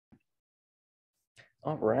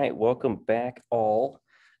All right, welcome back all.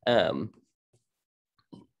 I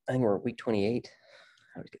think we're week 28. I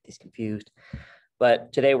always get these confused.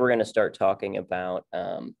 But today we're going to start talking about,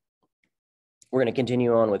 we're going to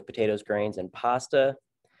continue on with potatoes, grains, and pasta.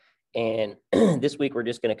 And this week we're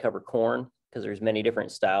just going to cover corn because there's many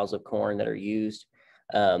different styles of corn that are used,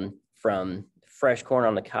 from fresh corn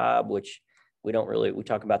on the cob, which we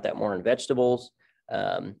talk about that more in vegetables.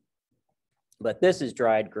 But this is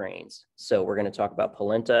dried grains. So we're going to talk about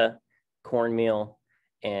polenta, cornmeal,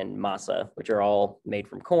 and masa, which are all made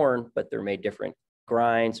from corn, but they're made different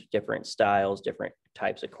grinds, different styles, different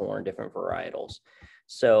types of corn, different varietals.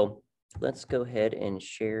 So let's go ahead and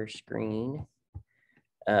share screen.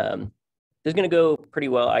 This is going to go pretty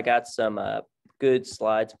well. I got some good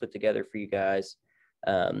slides put together for you guys.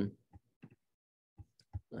 Let's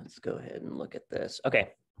go ahead and look at this. Okay,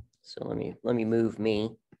 so let me move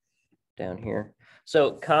me down here.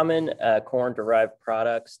 So common corn-derived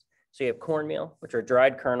products. So you have cornmeal, which are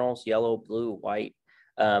dried kernels, yellow, blue, white.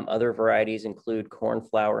 Other varieties include corn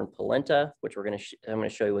flour and polenta, which I'm going to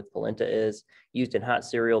show you what polenta is, used in hot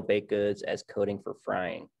cereal, baked goods as coating for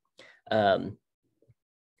frying.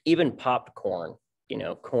 Even popped corn,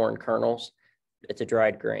 corn kernels, it's a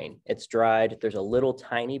dried grain. It's dried. There's a little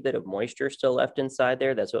tiny bit of moisture still left inside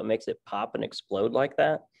there. That's what makes it pop and explode like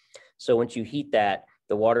that. So once you heat that,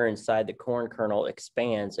 the water inside the corn kernel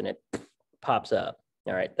expands and it pops up.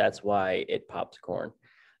 All right, that's why it pops corn.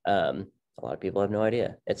 A lot of people have no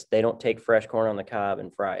idea. They don't take fresh corn on the cob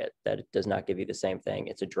and fry it. That does not give you the same thing.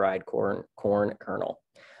 It's a dried corn kernel.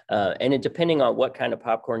 And depending on what kind of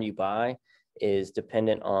popcorn you buy is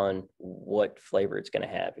dependent on what flavor it's going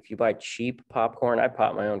to have. If you buy cheap popcorn, I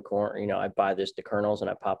pop my own corn. I buy the kernels and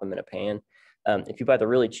I pop them in a pan. If you buy the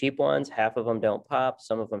really cheap ones, half of them don't pop.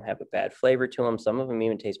 Some of them have a bad flavor to them. Some of them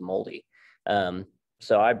even taste moldy.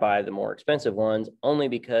 So I buy the more expensive ones only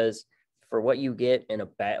because for what you get in a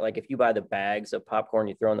bag, like if you buy the bags of popcorn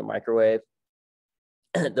you throw in the microwave,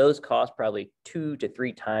 those cost probably 2 to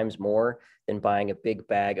 3 times more than buying a big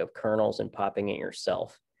bag of kernels and popping it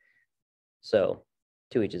yourself. So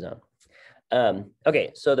to each his own.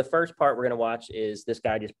 Okay, so the first part we're going to watch is this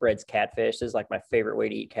guy just breads catfish. This is like my favorite way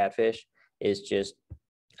to eat catfish. Is just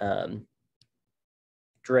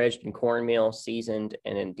dredged in cornmeal, seasoned,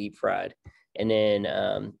 and then deep fried. And then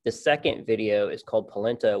the second video is called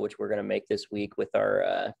polenta, which we're going to make this week with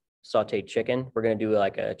our sauteed chicken. We're going to do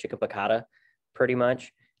like a chicken piccata, pretty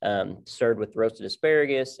much, served with roasted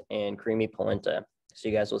asparagus and creamy polenta. So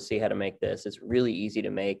you guys will see how to make this. It's really easy to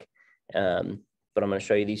make, but I'm going to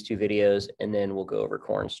show you these 2 videos, and then we'll go over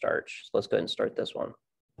cornstarch. So let's go ahead and start this one.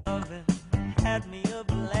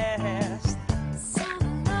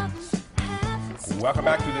 Welcome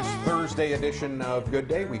back to this Thursday edition of Good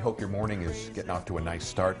Day. We hope your morning is getting off to a nice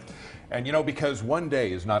start. And because one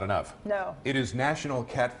day is not enough. No. It is National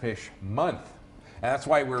Catfish Month. And that's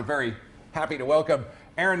why we're very happy to welcome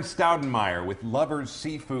Aaron Staudenmeyer with Lovers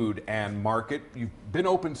Seafood and Market. You've been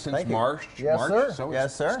open since March. Yes, sir. So yes,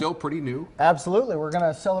 it's sir. Still pretty new. Absolutely. We're going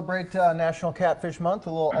to celebrate National Catfish Month,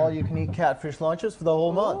 a little all-you-can-eat catfish lunches for the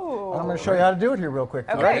whole month. And I'm going to show you how to do it here real quick.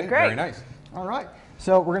 Okay, Great. great. Very nice. All right.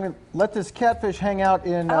 So we're going to let this catfish hang out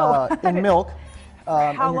in milk.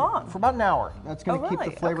 How long? For about an hour. That's going to keep the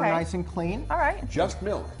really? flavor Okay. nice and clean. All right. Just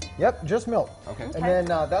milk. Yep, just milk. Okay. And then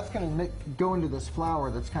that's going to go into this flour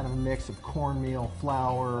that's kind of a mix of cornmeal,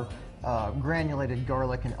 flour, granulated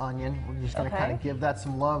garlic, and onion. We're just going to kind of give that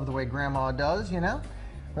some love the way Grandma does,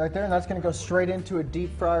 right there. And that's going to go straight into a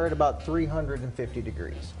deep fryer at about 350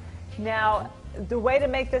 degrees. Now, the way to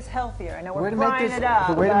make this healthier, I know we're frying it up.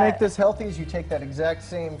 The way to make this healthy is you take that exact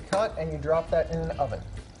same cut and you drop that in an oven.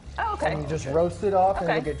 Oh, okay. And you just roast it off and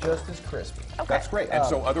it'll get just as crispy. Okay. That's great. And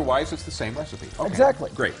so otherwise it's the same recipe. Okay.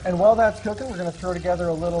 Exactly. Great. And while that's cooking, we're going to throw together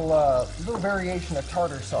a little variation of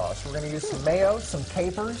tartar sauce. We're going to use some mayo, some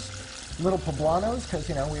capers, little poblanos, because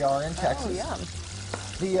we are in Texas. Oh,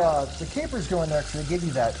 yum. The capers go in there because they give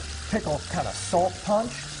you that pickle kind of salt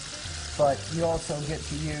punch, but you also get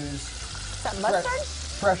to use Is that mustard?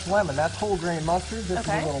 fresh lemon. That's whole grain mustard. This is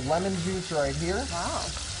Okay. a little lemon juice right here. Wow.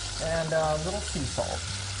 And a little sea salt.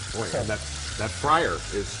 Boy, and that fryer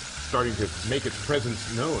is starting to make its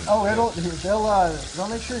presence known. Oh, they'll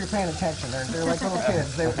make sure you're paying attention. They're like little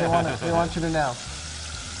kids. They want you to know.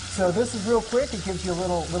 So this is real quick. It gives you a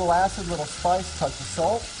little acid, little spice, touch of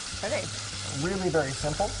salt. Okay. Really very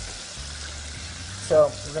simple.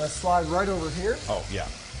 So we're going to slide right over here. Oh, yeah.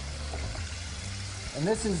 And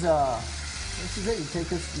this is it. You take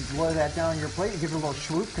this, you lower that down on your plate, you give it a little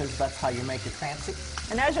swoop because that's how you make it fancy.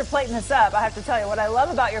 And as you're plating this up, I have to tell you, what I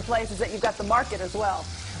love about your place is that you've got the market as well.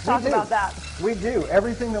 Talk about that. We do.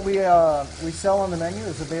 Everything that we sell on the menu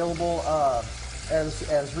is available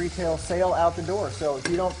as retail sale out the door. So if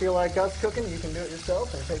you don't feel like us cooking, you can do it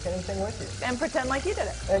yourself and take anything with you. And pretend like you did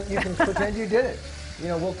it. And you can pretend you did it. You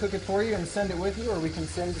know, we'll cook it for you and send it with you, or we can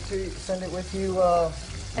send it with you raw.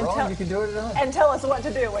 You can do it at home. And tell us what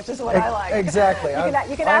to do, which is what I like. Exactly.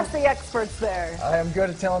 You can ask the experts there. I am good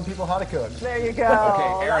at telling people how to cook. There you go.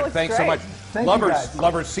 Okay, Aaron, thanks so much. Thank you, guys.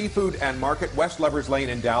 Lovers Seafood and Market, West Lovers Lane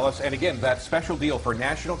in Dallas. And again, that special deal for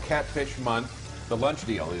National Catfish Month. The lunch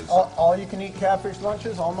deal is all you can eat catfish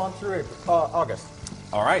lunches all month through August.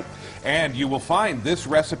 all right. And you will find this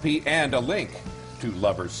recipe and a link to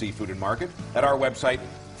Lovers Seafood and Market at our website,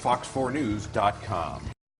 fox4news.com.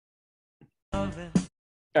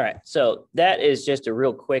 All right, so that is just a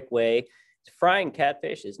real quick way. Frying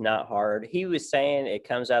catfish is not hard. He was saying it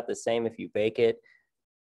comes out the same if you bake it.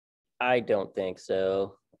 I don't think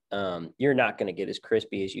so. You're not going to get as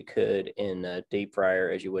crispy as you could in a deep fryer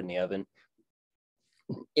as you would in the oven.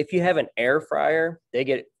 If you have an air fryer, they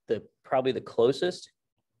get probably the closest.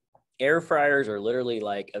 Air fryers are literally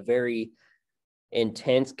like a very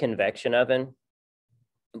intense convection oven.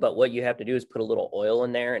 But what you have to do is put a little oil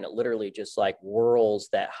in there, and it literally just like whirls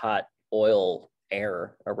that hot oil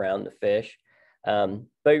air around the fish.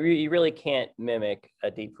 But you really can't mimic a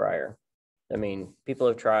deep fryer. I mean, people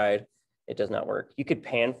have tried. It does not work. You could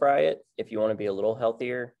pan fry it if you want to be a little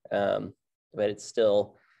healthier, but it's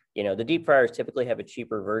still, you know, the deep fryers typically have a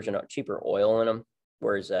cheaper version of cheaper oil in them.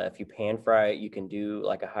 Whereas if you pan fry it, you can do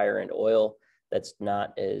like a higher end oil that's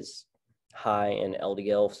not as high in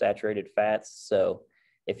LDL saturated fats. So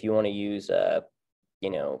if you want to use you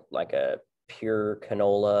know, like a pure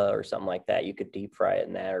canola or something like that, you could deep fry it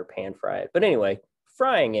in that or pan fry it. But anyway,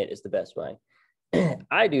 frying it is the best way.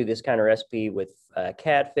 I do this kind of recipe with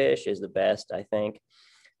catfish is the best, I think.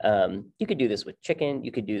 You could do this with chicken.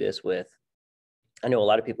 You could do this with, I know a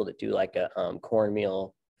lot of people that do like a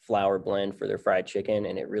cornmeal flour blend for their fried chicken,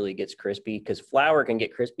 and it really gets crispy because flour can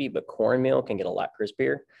get crispy, but cornmeal can get a lot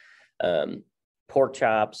crispier. Pork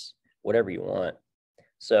chops, whatever you want.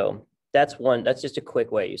 So that's just a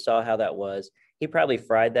quick way. You saw how that was. He probably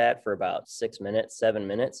fried that for about 6 minutes, 7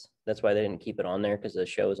 minutes. That's why they didn't keep it on there, because the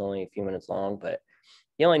show is only a few minutes long, but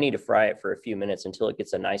you only need to fry it for a few minutes until it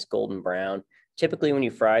gets a nice golden brown. Typically when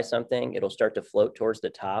you fry something, it'll start to float towards the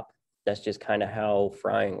top. That's just kind of how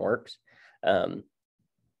frying works.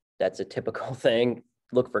 That's a typical thing.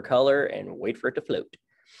 Look for color and wait for it to float.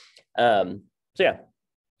 So yeah.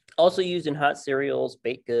 Also used in hot cereals,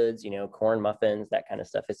 baked goods, you know, corn muffins, that kind of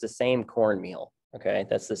stuff. It's the same cornmeal, okay?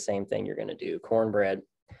 That's the same thing you're going to do, cornbread.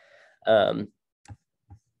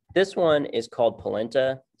 This one is called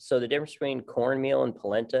polenta. So the difference between cornmeal and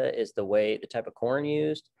polenta is the type of corn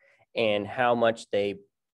used and how much they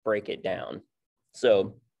break it down.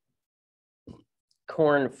 So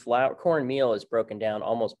cornmeal is broken down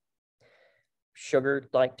almost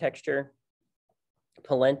sugar-like texture.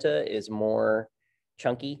 Polenta is more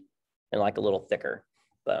chunky and like a little thicker,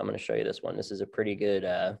 but I'm going to show you this one. This is a pretty good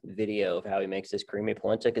video of how he makes this creamy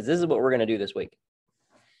polenta, because this is what we're going to do this week.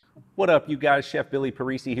 What up, you guys? Chef Billy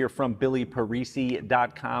Parisi here from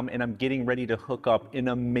BillyParisi.com, and I'm getting ready to hook up an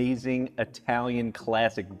amazing Italian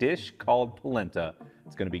classic dish called polenta.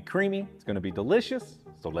 It's going to be creamy, it's going to be delicious,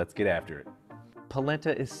 so let's get after it.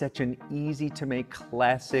 Polenta is such an easy to make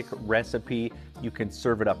classic recipe. You can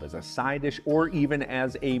serve it up as a side dish or even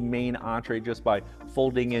as a main entree just by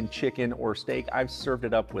folding in chicken or steak. I've served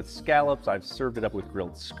it up with scallops. I've served it up with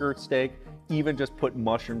grilled skirt steak. Even just put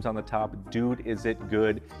mushrooms on the top. Dude, is it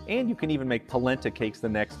good. And you can even make polenta cakes the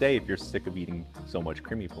next day if you're sick of eating so much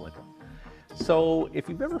creamy polenta. So if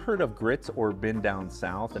you've ever heard of grits or been down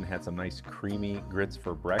south and had some nice creamy grits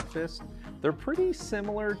for breakfast, they're pretty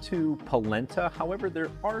similar to polenta. However, there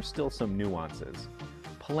are still some nuances.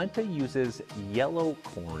 Polenta uses yellow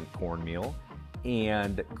cornmeal,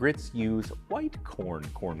 and grits use white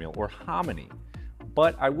cornmeal or hominy.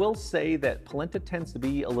 But I will say that polenta tends to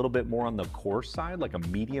be a little bit more on the coarse side, like a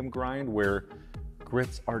medium grind, where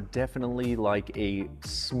grits are definitely like a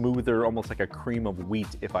smoother, almost like a cream of wheat,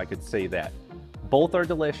 if I could say that. Both are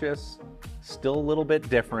delicious, still a little bit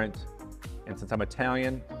different. And since I'm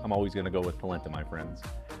Italian, I'm always gonna go with polenta, my friends.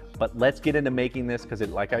 But let's get into making this, because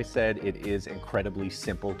like I said, it is incredibly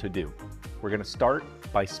simple to do. We're gonna start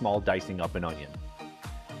by small dicing up an onion.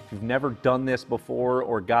 If you've never done this before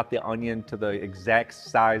or got the onion to the exact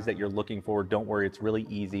size that you're looking for, don't worry, it's really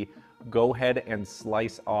easy. Go ahead and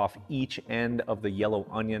slice off each end of the yellow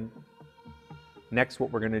onion. Next,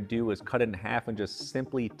 what we're gonna do is cut it in half and just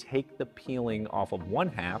simply take the peeling off of one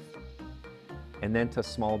half and then to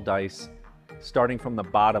small dice, starting from the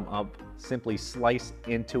bottom up, Simply slice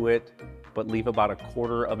into it, but leave about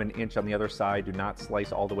 1/4 of an inch on the other side. Do not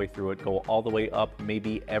slice all the way through it. Go all the way up,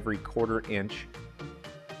 maybe every 1/4 inch.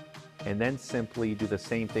 And then simply do the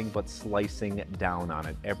same thing, but slicing down on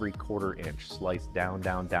it. Every 1/4 inch. Slice down,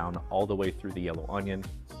 down, down, all the way through the yellow onion.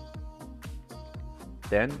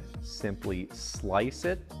 Then simply slice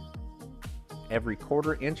it every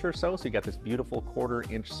 1/4 inch or so. So you got this beautiful 1/4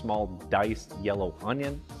 inch small diced yellow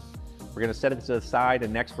onion. We're gonna set it to the side,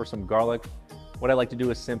 and next for some garlic, what I like to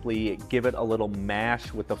do is simply give it a little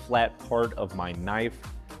mash with the flat part of my knife.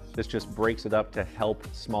 This just breaks it up to help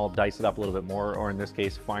small dice it up a little bit more, or in this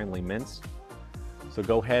case, finely minced. So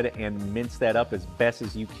go ahead and mince that up as best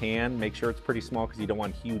as you can. Make sure it's pretty small because you don't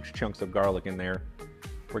want huge chunks of garlic in there.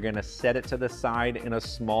 We're gonna set it to the side in a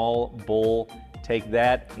small bowl. Take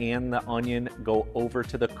that and the onion, go over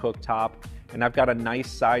to the cooktop. And I've got a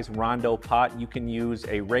nice size Rondo pot. You can use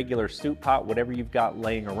a regular soup pot, whatever you've got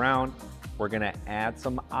laying around. We're gonna add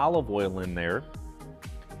some olive oil in there.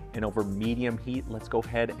 And over medium heat, let's go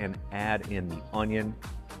ahead and add in the onion.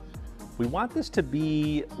 We want this to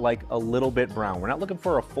be like a little bit brown. We're not looking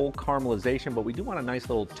for a full caramelization, but we do want a nice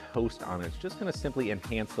little toast on it. It's just gonna simply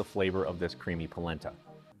enhance the flavor of this creamy polenta.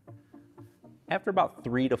 After about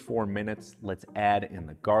 3 to 4 minutes, let's add in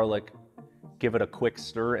the garlic. Give it a quick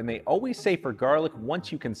stir, and they always say for garlic,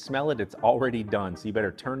 once you can smell it, it's already done. So you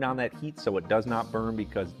better turn down that heat so it does not burn,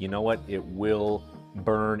 because you know what? It will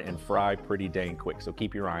burn and fry pretty dang quick, so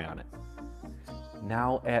keep your eye on it.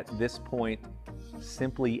 Now at this point,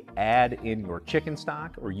 simply add in your chicken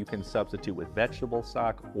stock, or you can substitute with vegetable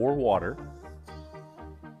stock or water.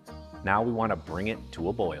 Now we want to bring it to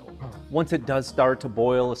a boil. Once it does start to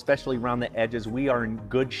boil, especially around the edges, we are in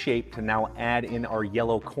good shape to now add in our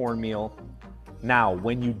yellow cornmeal. Now,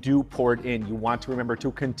 when you do pour it in, you want to remember to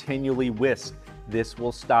continually whisk. This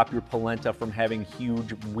will stop your polenta from having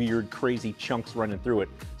huge, weird, crazy chunks running through it.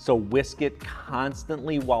 So whisk it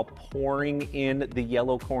constantly while pouring in the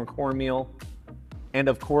yellow cornmeal. And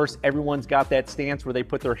of course, everyone's got that stance where they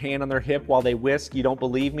put their hand on their hip while they whisk. You don't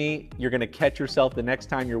believe me? You're gonna catch yourself the next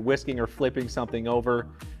time you're whisking or flipping something over.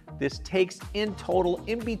 This takes in total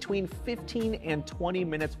in between 15 and 20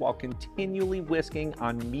 minutes while continually whisking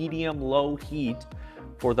on medium-low heat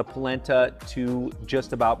for the polenta to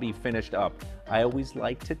just about be finished up. I always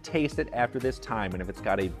like to taste it after this time, and if it's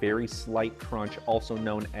got a very slight crunch, also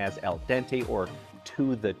known as al dente or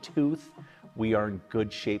to the tooth, we are in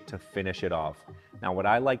good shape to finish it off. Now, what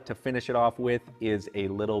I like to finish it off with is a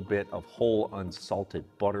little bit of whole unsalted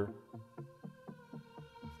butter.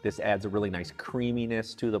 This adds a really nice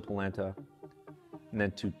creaminess to the polenta. And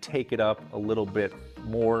then to take it up a little bit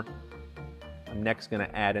more, I'm next gonna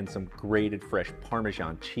add in some grated fresh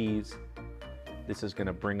Parmesan cheese. This is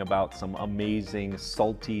gonna bring about some amazing,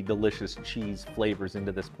 salty, delicious cheese flavors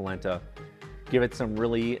into this polenta. Give it some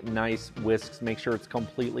really nice whisks, make sure it's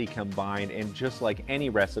completely combined, and just like any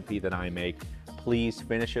recipe that I make, please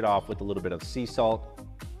finish it off with a little bit of sea salt,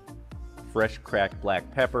 fresh cracked black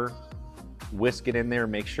pepper, whisk it in there,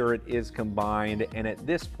 make sure it is combined, and at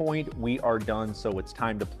this point, we are done, so it's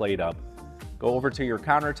time to plate up. Go over to your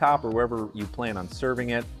countertop or wherever you plan on serving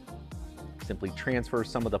it. Simply transfer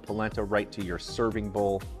some of the polenta right to your serving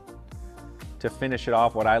bowl. To finish it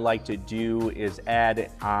off, what I like to do is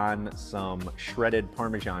add on some shredded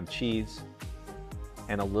Parmesan cheese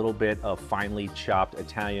and a little bit of finely chopped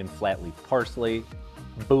Italian flat leaf parsley.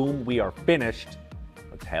 Boom, we are finished.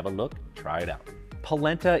 Let's have a look, try it out.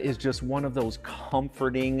 Polenta is just one of those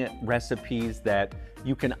comforting recipes that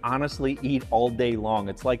you can honestly eat all day long.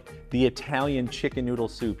 It's like the Italian chicken noodle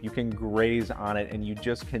soup. You can graze on it and you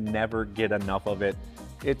just can never get enough of it.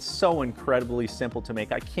 It's so incredibly simple to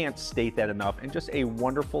make. I can't state that enough. And just a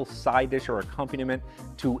wonderful side dish or accompaniment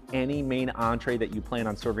to any main entree that you plan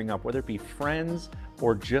on serving up, whether it be friends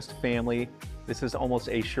or just family. This is almost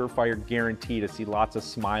a surefire guarantee to see lots of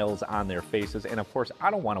smiles on their faces. And of course,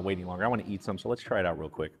 I don't want to wait any longer. I want to eat some, so let's try it out real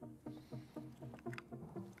quick.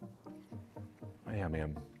 Yeah,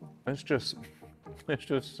 man, it's just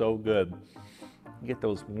so good. You get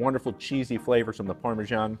those wonderful cheesy flavors from the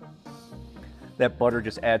Parmesan. That butter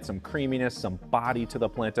just adds some creaminess, some body to the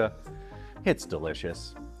polenta. It's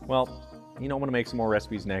delicious. Well, you know, I'm gonna make some more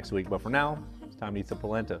recipes next week, but for now, it's time to eat some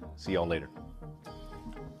polenta. See y'all later.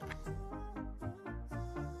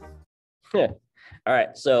 Yeah. All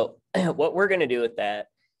right, so what we're gonna do with that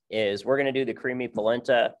is we're gonna do the creamy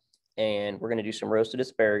polenta, and we're gonna do some roasted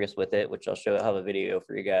asparagus with it, which I'll show. I'll have a video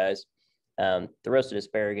for you guys. The roasted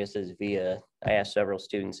asparagus is I asked several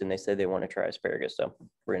students and they said they want to try asparagus. So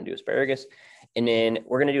we're going to do asparagus. And then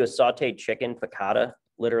we're going to do a sauteed chicken piccata,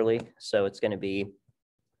 literally. So it's going to be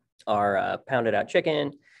our pounded out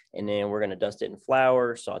chicken. And then we're going to dust it in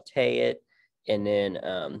flour, saute it, and then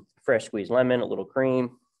fresh squeezed lemon, a little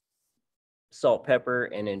cream, salt, pepper,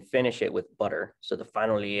 and then finish it with butter. So the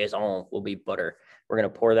final liaison will be butter. We're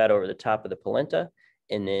going to pour that over the top of the polenta,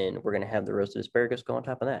 and then we're going to have the roasted asparagus go on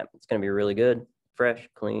top of that. It's going to be really good, fresh,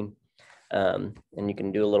 clean. And you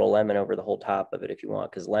can do a little lemon over the whole top of it if you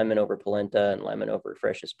want, because lemon over polenta and lemon over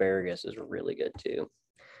fresh asparagus is really good too.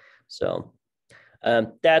 So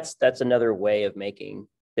that's another way of making.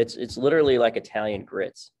 It's literally like Italian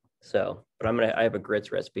grits. So, but I have a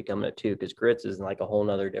grits recipe coming up too, because grits is like a whole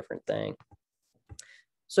nother different thing.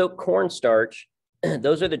 So cornstarch,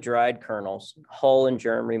 those are the dried kernels, hull and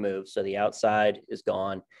germ removed. So the outside is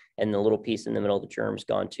gone and the little piece in the middle of the germ's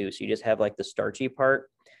gone too. So you just have like the starchy part,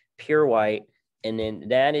 pure white, and then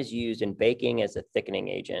that is used in baking as a thickening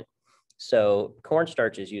agent. So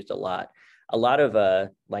cornstarch is used a lot. A lot of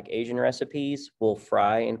like Asian recipes will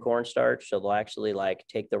fry in cornstarch. So they'll actually like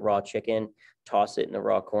take the raw chicken, toss it in the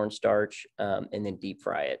raw cornstarch, and then deep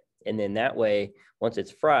fry it. And then that way, once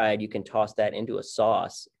it's fried, you can toss that into a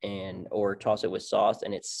sauce or toss it with sauce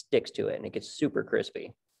and it sticks to it and it gets super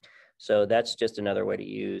crispy. So that's just another way to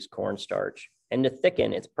use cornstarch. And to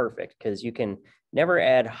thicken, it's perfect because you can never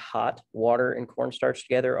add hot water and cornstarch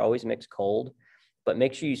together, always mix cold, but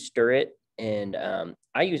make sure you stir it. And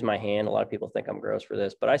I use my hand. A lot of people think I'm gross for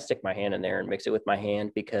this, but I stick my hand in there and mix it with my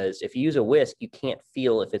hand, because if you use a whisk, you can't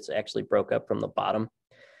feel if it's actually broke up from the bottom.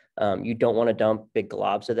 You don't want to dump big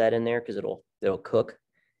globs of that in there because it'll cook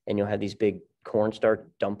and you'll have these big cornstarch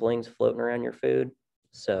dumplings floating around your food.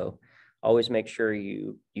 So always make sure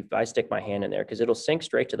I stick my hand in there because it'll sink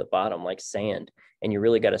straight to the bottom like sand, and you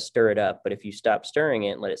really got to stir it up. But if you stop stirring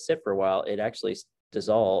it and let it sit for a while, it actually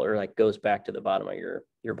dissolves or like goes back to the bottom of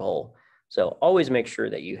your bowl. So always make sure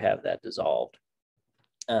that you have that dissolved.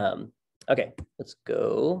 Okay, let's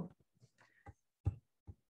go.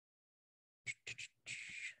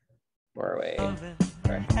 Where are we? All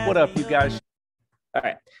right. What up, you guys? All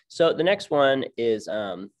right. So the next one is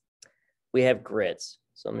we have grits.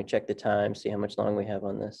 So let me check the time, see how much long we have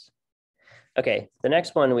on this. Okay, the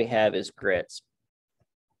next one we have is grits.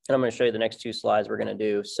 And I'm going to show you the next two slides we're going to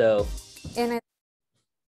do. So the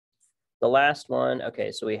last one,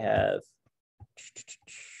 okay, so we have,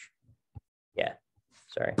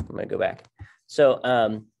 sorry, I'm going to go back. So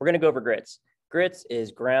we're going to go over grits. Grits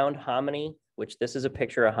is ground hominy, which this is a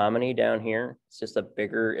picture of hominy down here. It's just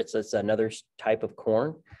it's another type of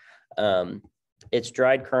corn. It's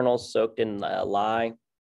dried kernels soaked in lye,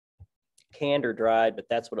 canned or dried, but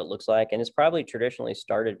that's what it looks like. And it's probably traditionally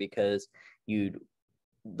started because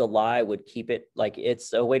the lye would keep it, like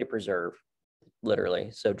it's a way to preserve,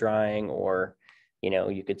 literally. So drying, or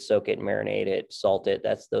you could soak it, marinate it, salt it.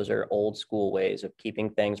 Those are old school ways of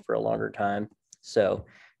keeping things for a longer time. So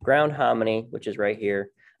ground hominy, which is right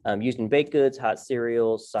here, used in baked goods, hot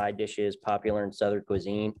cereals, side dishes, popular in Southern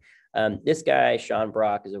cuisine. This guy, Sean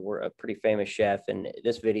Brock, is a pretty famous chef, and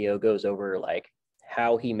this video goes over like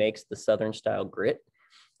how he makes the Southern style grit,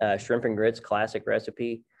 shrimp and grits, classic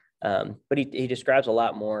recipe. But he describes a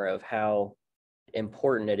lot more of how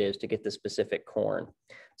important it is to get the specific corn.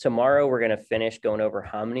 Tomorrow, we're going to finish going over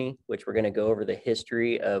hominy, which we're going to go over the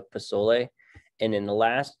history of pozole. And then the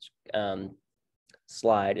last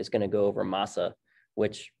slide is going to go over masa,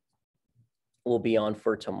 which will be on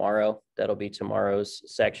for tomorrow. That'll be tomorrow's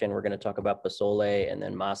section. We're going to talk about pozole and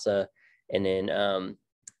then masa and then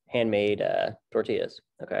handmade tortillas.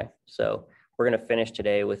 Okay, so we're going to finish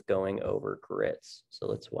today with going over grits. So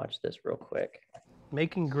let's watch this real quick.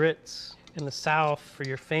 Making grits in the South for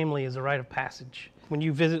your family is a rite of passage. When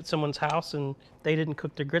you visit someone's house and they didn't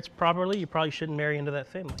cook their grits properly, you probably shouldn't marry into that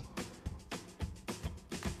family.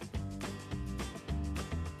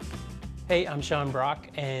 Hey, I'm Sean Brock,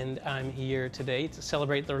 and I'm here today to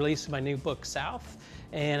celebrate the release of my new book, South.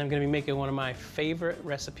 And I'm going to be making one of my favorite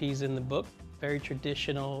recipes in the book, very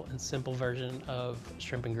traditional and simple version of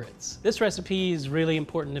shrimp and grits. This recipe is really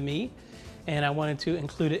important to me, and I wanted to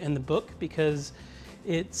include it in the book because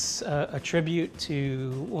it's a tribute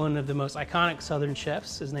to one of the most iconic Southern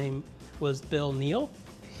chefs. His name was Bill Neal.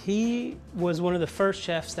 He was one of the first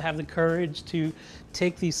chefs to have the courage to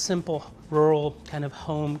take these simple, rural, kind of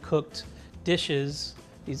home-cooked dishes,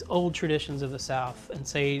 these old traditions of the South, and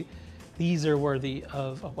say, these are worthy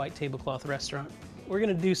of a white tablecloth restaurant. We're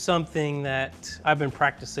gonna do something that I've been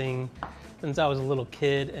practicing since I was a little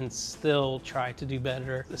kid and still try to do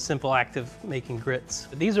better, the simple act of making grits.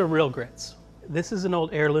 These are real grits. This is an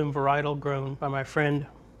old heirloom varietal grown by my friend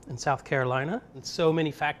in South Carolina. And so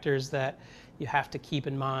many factors that you have to keep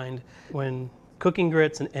in mind when cooking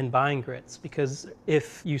grits and buying grits, because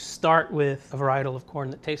if you start with a varietal of corn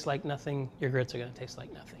that tastes like nothing, your grits are going to taste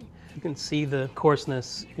like nothing. You can see the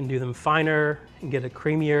coarseness. You can do them finer and get a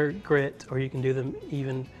creamier grit, or you can do them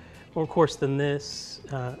even more coarse than this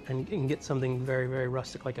and get something very, very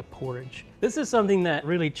rustic like a porridge. This is something that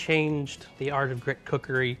really changed the art of grit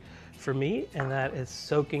cookery for me, and that is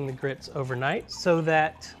soaking the grits overnight so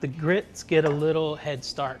that the grits get a little head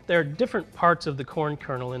start. There are different parts of the corn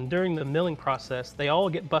kernel, and during the milling process, they all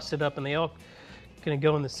get busted up and they all gonna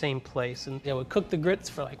go in the same place. And they would cook the grits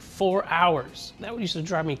for like 4 hours. That used to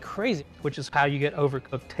drive me crazy, which is how you get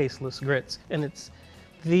overcooked, tasteless grits. And it's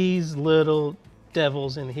these little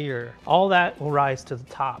devils in here. All that will rise to the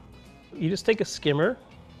top. You just take a skimmer,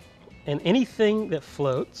 and anything that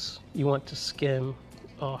floats, you want to skim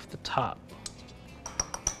off the top.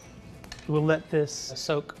 We'll let this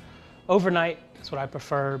soak overnight. That's what I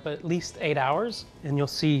prefer, but at least 8 hours, and you'll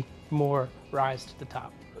see more rise to the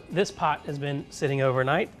top. This pot has been sitting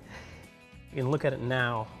overnight. You can look at it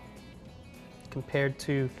now. Compared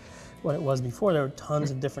to what it was before, there were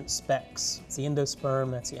tons of different specks. It's the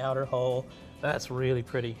endosperm, that's the outer hull. That's really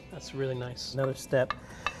pretty. That's really nice. Another step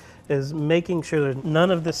is making sure there's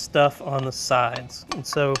none of this stuff on the sides. And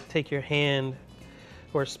so take your hand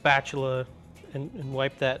or a spatula and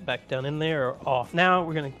wipe that back down in there or off. Now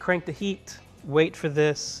we're gonna crank the heat, wait for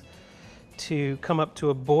this to come up to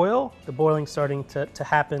a boil. The boiling's starting to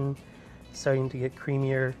happen, starting to get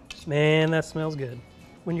creamier. Man, that smells good.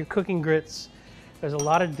 When you're cooking grits, there's a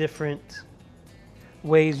lot of different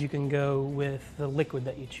ways you can go with the liquid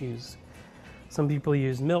that you choose. Some people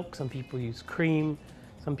use milk, some people use cream,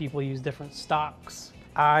 some people use different stocks.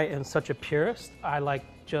 I am such a purist. I like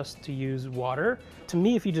just to use water. To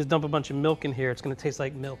me, if you just dump a bunch of milk in here, it's gonna taste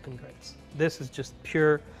like milk and grits. This is just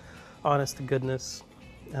pure, honest to goodness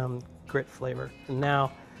grit flavor. And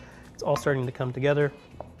now it's all starting to come together.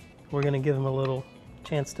 We're gonna give them a little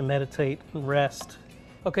chance to meditate and rest.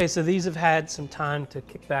 Okay, so these have had some time to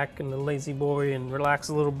kick back in the lazy boy and relax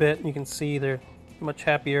a little bit. You can see they're much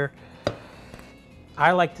happier.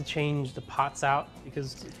 I like to change the pots out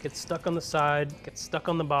because it gets stuck on the side, gets stuck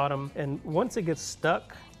on the bottom, and once it gets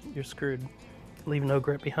stuck, you're screwed. Leave no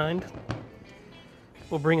grit behind.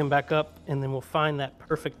 We'll bring them back up and then we'll find that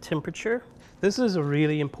perfect temperature. This is a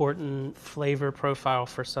really important flavor profile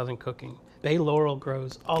for Southern cooking. Bay laurel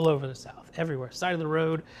grows all over the South, everywhere, side of the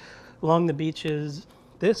road, along the beaches.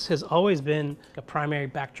 This has always been a primary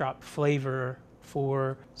backdrop flavor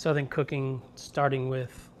for Southern cooking, starting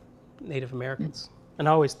with Native Americans. And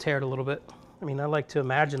I always tear it a little bit. I mean, I like to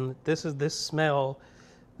imagine that this smell,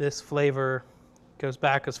 this flavor goes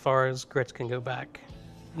back as far as grits can go back.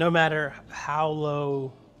 No matter how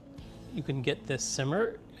low you can get this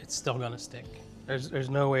simmer, it's still gonna stick. There's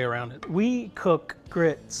no way around it. We cook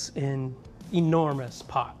grits in enormous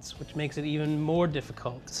pots, which makes it even more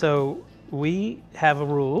difficult. So we have a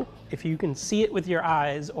rule. If you can see it with your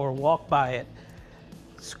eyes or walk by it,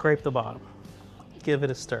 scrape the bottom, give it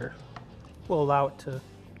a stir. We'll allow it to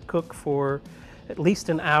cook for at least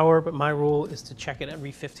an hour, but my rule is to check it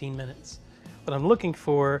every 15 minutes. What I'm looking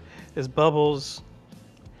for is bubbles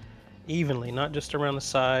evenly, not just around the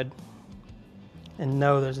side. And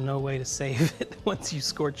no, there's no way to save it once you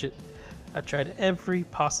scorch it. I tried every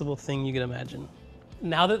possible thing you could imagine.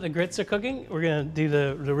 Now that the grits are cooking, we're gonna do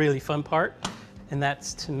the really fun part, and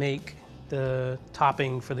that's to make the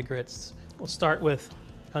topping for the grits. We'll start with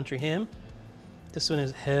country ham. This one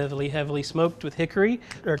is heavily, heavily smoked with hickory.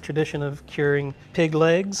 Our tradition of curing pig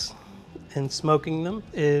legs and smoking them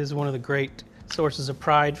is one of the great sources of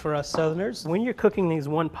pride for us Southerners. When you're cooking these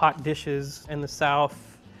one-pot dishes in the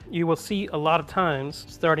South, you will see a lot of times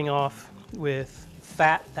starting off with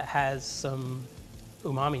fat that has some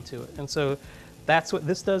umami to it. And so that's what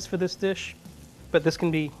this does for this dish, but this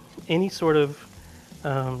can be any sort of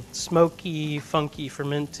smoky, funky,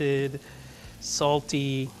 fermented,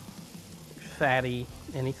 salty, fatty,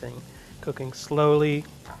 anything. Cooking slowly,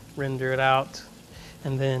 render it out,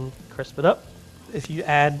 and then crisp it up. If you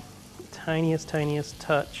add tiniest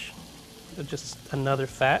touch of just another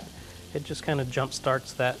fat, it just kind of jump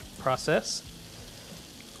starts that process,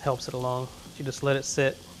 helps it along. You just let it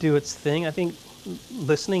sit, do its thing. I think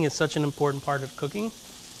listening is such an important part of cooking.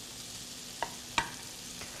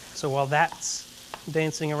 So while that's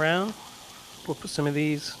dancing around, we'll put some of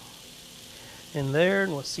these in there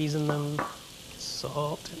and we'll season them.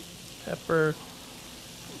 Salt and pepper,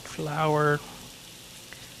 flour.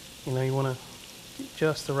 You know, you want to get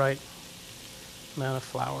just the right amount of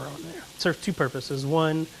flour on there. It serves two purposes.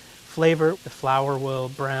 One, flavor. The flour will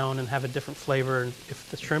brown and have a different flavor if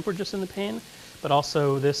the shrimp were just in the pan. But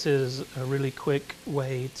also, this is a really quick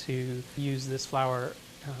way to use this flour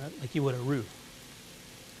like you would a roux.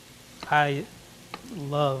 I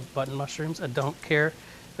love button mushrooms. I don't care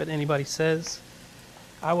what anybody says.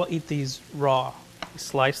 I will eat these raw.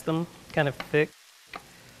 Slice them kind of thick.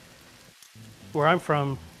 Where I'm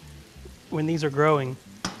from, when these are growing,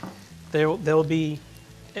 there'll be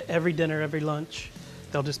every dinner, every lunch,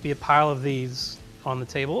 there'll just be a pile of these on the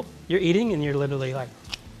table. You're eating and you're literally like,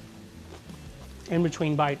 in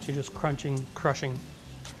between bites, you're just crunching, crushing.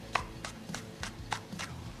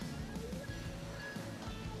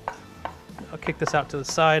 I'll kick this out to the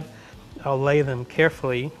side. I'll lay them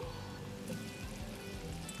carefully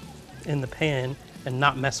in the pan and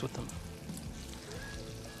not mess with them.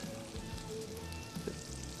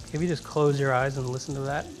 If you just close your eyes and listen to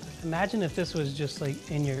that, imagine if this was just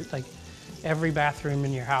like in your, like every bathroom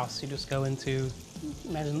in your house. You just go into,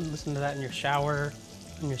 imagine listening to that in your shower,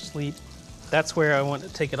 in your sleep. That's where I want to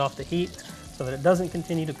take it off the heat so that it doesn't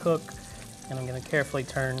continue to cook. And I'm going to carefully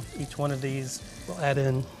turn each one of these. We'll add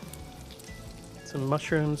in some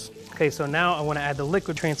mushrooms. Okay, so now I want to add the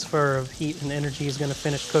liquid transfer of heat and energy is going to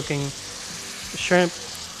finish cooking the shrimp.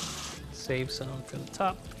 Save some for the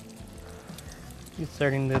top. It's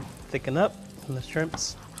starting to thicken up and the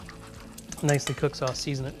shrimps nicely cooked, so I'll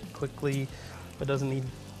season it quickly, but doesn't need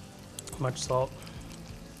much salt.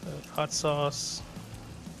 Hot sauce.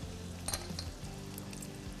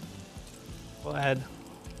 We'll add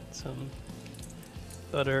some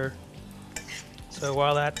butter. So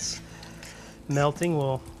while that's melting,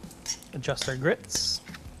 we'll adjust our grits.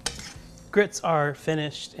 Grits are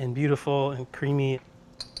finished and beautiful and creamy.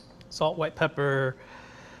 Salt, white pepper,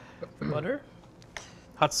 butter,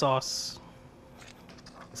 hot sauce.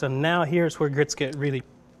 So now here's where grits get really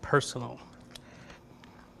personal.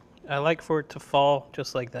 I like for it to fall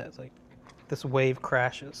just like that. It's like this wave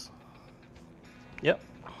crashes. Yep,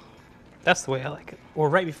 that's the way I like it. Or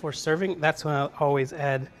right before serving, that's when I always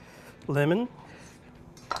add lemon.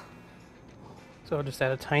 So I'll just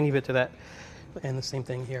add a tiny bit to that, and the same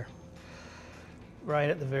thing here. Right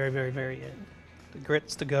at the very, very, very end. The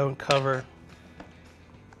grits to go and cover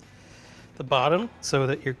the bottom so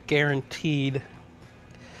that you're guaranteed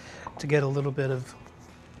to get a little bit of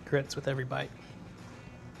grits with every bite.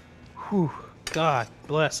 Whew, God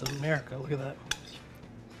bless America, look at that.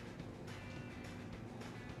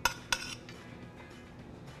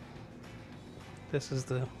 This is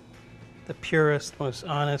the purest, most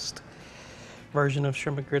honest version of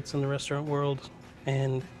shrimp and grits in the restaurant world,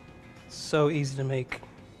 and so easy to make.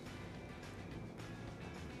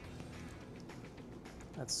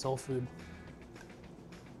 That's soul food.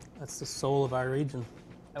 That's the soul of our region.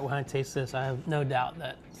 When I taste this, I have no doubt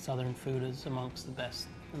that Southern food is amongst the best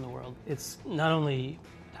in the world. It's not only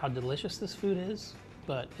how delicious this food is,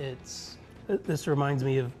 but this reminds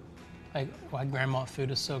me of like why grandma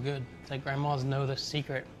food is so good. It's like grandmas know the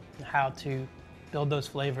secret, how to build those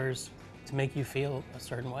flavors to make you feel a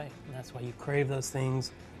certain way. And that's why you crave those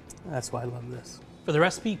things. And that's why I love this. For the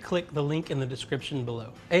recipe, click the link in the description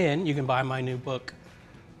below. And you can buy my new book,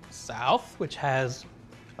 South, which has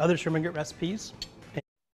other shrimp and grit recipes.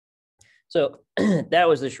 So that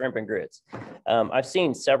was the shrimp and grits. I've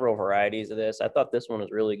seen several varieties of this. I thought this one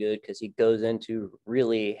was really good because he goes into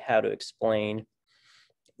really how to explain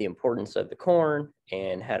the importance of the corn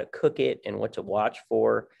and how to cook it and what to watch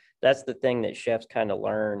for. That's the thing that chefs kind of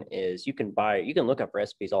learn is you can look up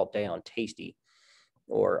recipes all day on Tasty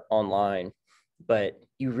or online, but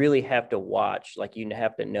you really have to watch, like you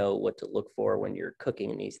have to know what to look for when you're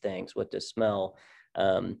cooking these things, what to smell,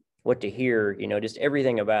 what to hear, just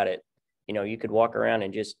everything about it. You could walk around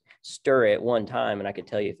and just stir it one time and I could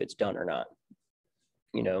tell you if it's done or not.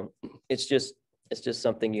 It's just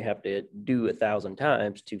something you have to do 1,000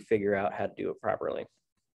 times to figure out how to do it properly.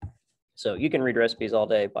 So you can read recipes all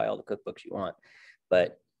day, buy all the cookbooks you want,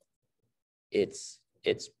 but it's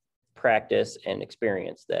practice and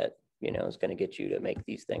experience that, is going to get you to make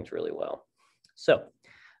these things really well. So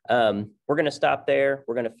we're going to stop there.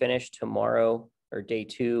 We're going to finish tomorrow or day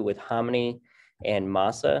 2 with hominy and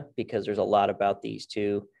masa, because there's a lot about these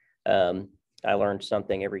two. I learned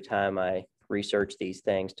something every time I research these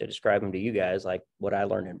things to describe them to you guys, like what I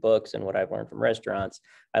learned in books and what I've learned from restaurants.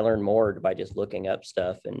 I learn more by just looking up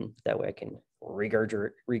stuff, and that way I can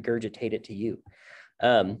regurgitate it to you.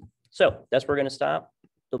 So that's where we're going to stop.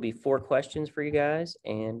 There'll be 4 questions for you guys,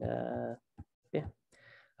 and yeah,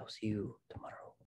 I'll see you tomorrow.